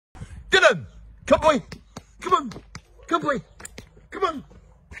Dylan! Come boy! Come on! Come boy! Come on!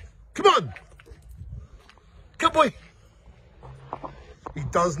 Come on! Come boy! He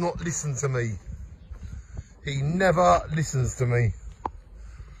does not listen to me. He never listens to me.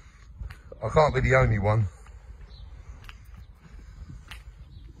 I can't be the only one.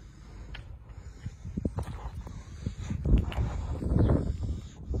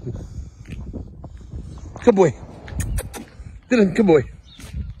 Come boy. Dylan, come boy.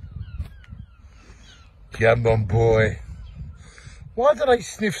 Come on boy. Why do they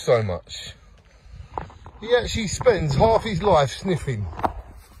sniff so much? He actually spends half his life sniffing.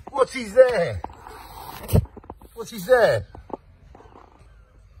 What's he there? What's he there?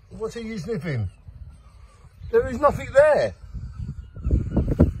 What are you sniffing? There is nothing there.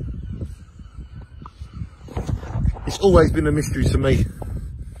 It's always been a mystery to me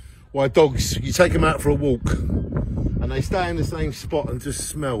why dogs, you take them out for a walk and they stay in the same spot and just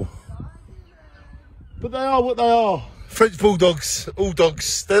smell. But they are what they are. French bulldogs, all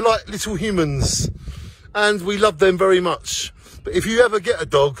dogs, they're like little humans and we love them very much. But if you ever get a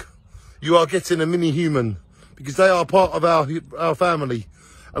dog, you are getting a mini human because they are part of our family.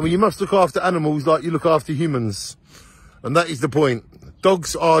 And you must look after animals like you look after humans. And that is the point.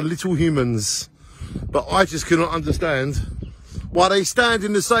 Dogs are little humans. But I just cannot understand why they stand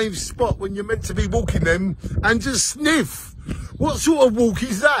in the same spot when you're meant to be walking them and just sniff. What sort of walk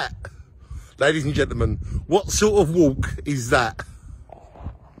is that? Ladies and gentlemen, what sort of walk is that?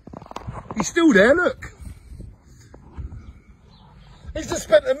 He's still there, look. He's just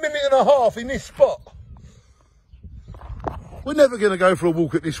spent a minute and a half in this spot. We're never going to go for a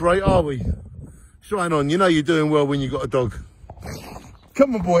walk at this rate, are we? Shine on, you know you're doing well when you've got a dog.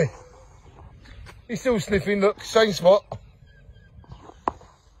 Come on, boy. He's still sniffing, look, same spot.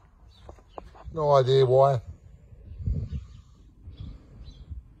 No idea why.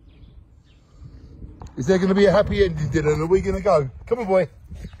 Is there going to be a happy ending, Dylan? Are we going to go? Come on, boy.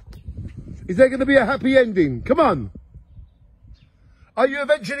 Is there going to be a happy ending? Come on. Are you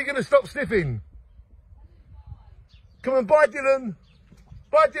eventually going to stop sniffing? Come on, bye, Dylan.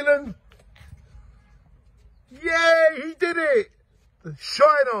 Bye, Dylan. Yay, he did it.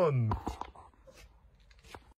 Shine on.